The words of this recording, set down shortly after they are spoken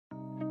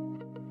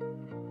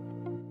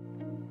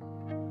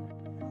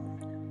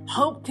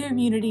Hope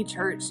Community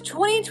Church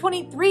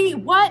 2023,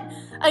 what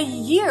a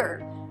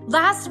year!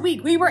 Last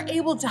week, we were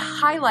able to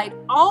highlight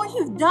all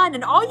you've done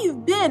and all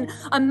you've been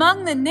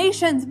among the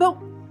nations,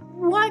 but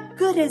what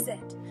good is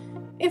it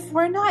if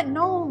we're not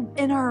known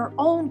in our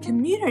own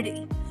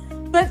community?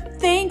 But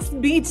thanks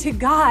be to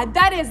God,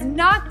 that is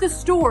not the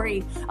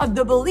story of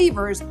the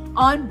believers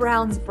on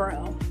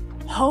Brownsboro.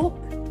 Hope,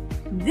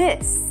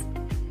 this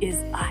is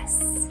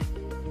us.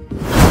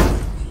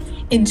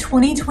 In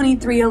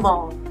 2023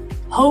 alone,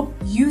 Hope,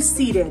 you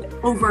seeded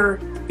over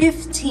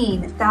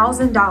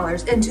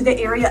 $15,000 into the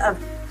area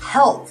of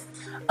health,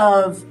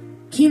 of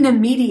kingdom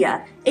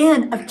media,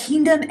 and of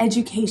kingdom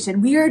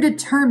education. We are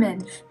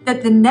determined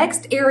that the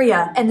next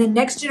area and the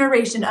next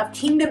generation of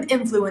kingdom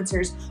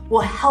influencers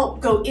will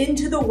help go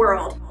into the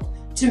world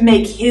to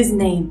make his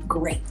name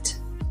great.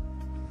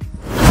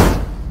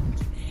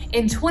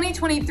 In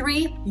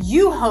 2023,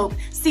 you Hope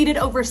seeded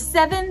over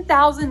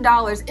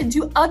 $7,000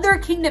 into other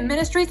kingdom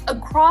ministries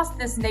across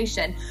this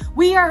nation.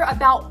 We are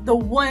about the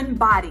one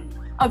body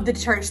of the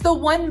church, the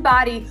one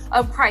body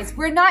of Christ.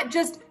 We're not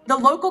just the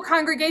local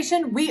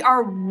congregation, we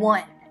are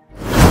one.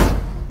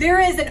 There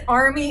is an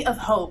army of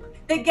hope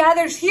that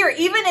gathers here,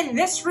 even in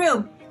this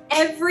room,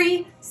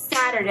 every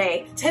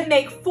Saturday to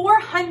make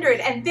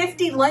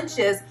 450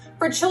 lunches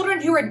for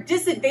children who are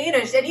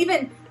disadvantaged and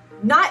even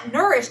not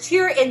nourished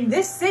here in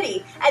this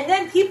city. And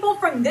then people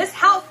from this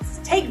house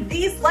take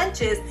these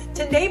lunches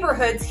to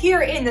neighborhoods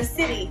here in the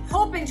city.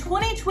 Hope, in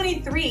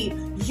 2023,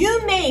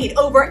 you made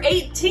over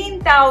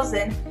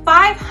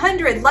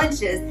 18,500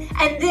 lunches,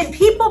 and then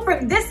people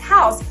from this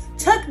house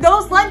took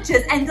those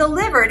lunches and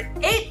delivered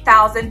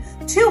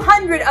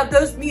 8,200 of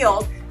those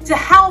meals to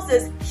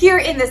houses here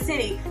in the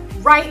city,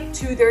 right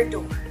to their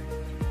door.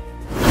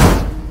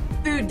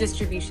 Food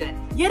distribution,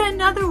 yet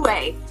another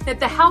way that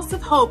the House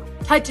of Hope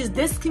touches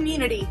this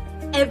community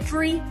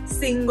every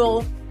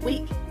single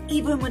week,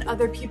 even when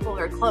other people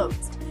are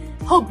closed.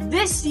 Hope,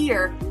 this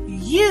year,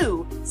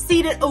 you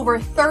seeded over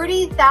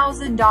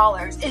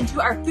 $30,000 into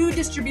our food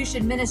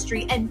distribution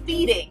ministry and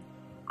feeding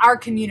our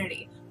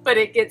community. But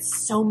it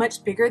gets so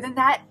much bigger than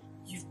that.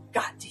 You've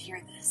got to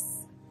hear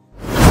this.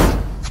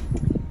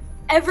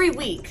 Every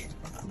week,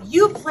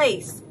 you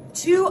place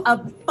 2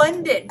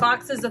 abundant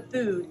boxes of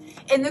food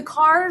in the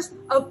cars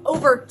of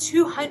over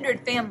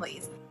 200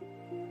 families.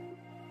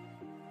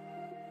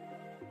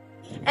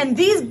 And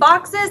these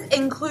boxes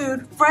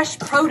include fresh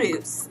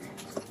produce,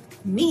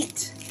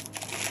 meat,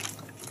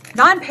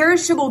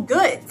 non-perishable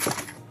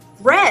goods,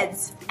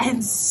 breads,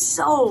 and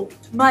so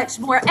much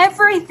more.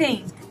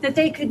 Everything that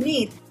they could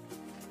need.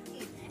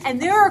 And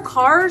there are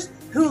cars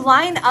who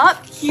line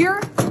up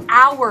here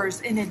hours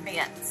in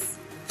advance.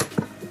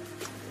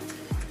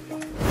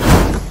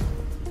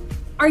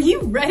 Are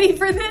you ready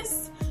for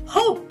this?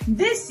 Hope,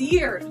 this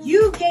year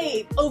you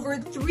gave over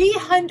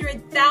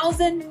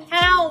 300,000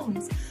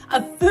 pounds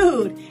of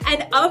food,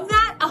 and of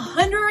that,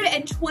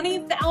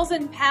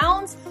 120,000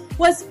 pounds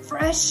was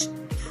fresh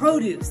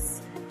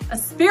produce.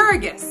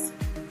 Asparagus,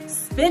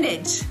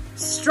 spinach,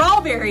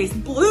 strawberries,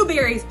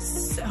 blueberries,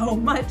 so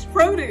much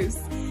produce.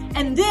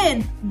 And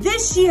then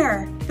this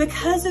year,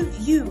 because of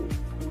you,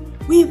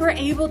 we were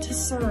able to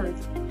serve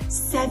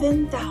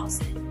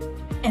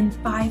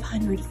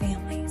 7,500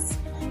 families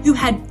who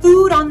had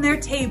food on their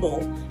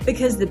table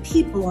because the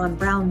people on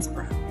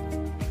Brownsboro.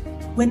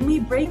 When we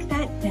break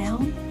that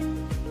down,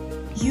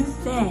 you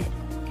fed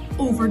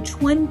over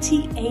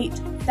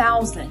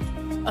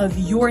 28,000 of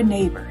your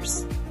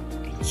neighbors.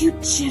 You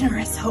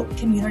generous Hope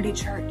Community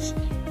Church.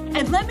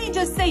 And let me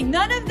just say,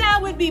 none of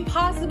that would be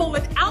possible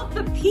without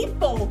the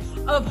people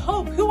of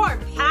Hope who are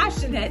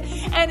passionate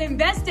and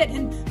invested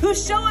and who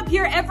show up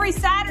here every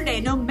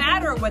Saturday, no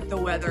matter what the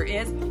weather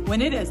is,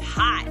 when it is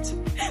hot,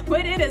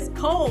 when it is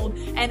cold,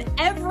 and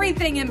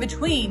everything in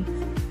between.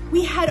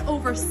 We had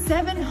over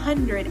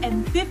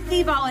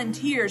 750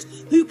 volunteers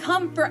who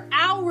come for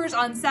hours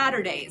on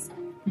Saturdays.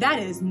 That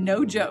is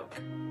no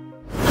joke.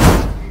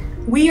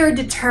 We are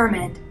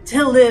determined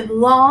to live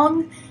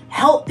long,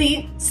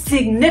 healthy,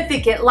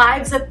 significant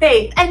lives of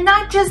faith. And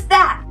not just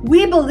that,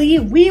 we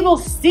believe we will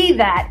see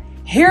that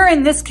here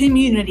in this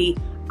community.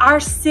 Our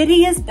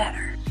city is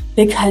better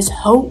because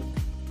hope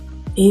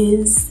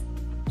is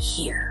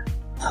here.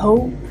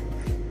 Hope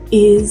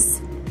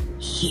is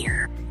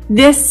here.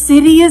 This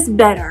city is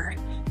better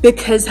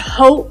because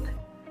hope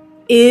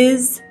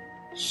is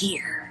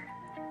here.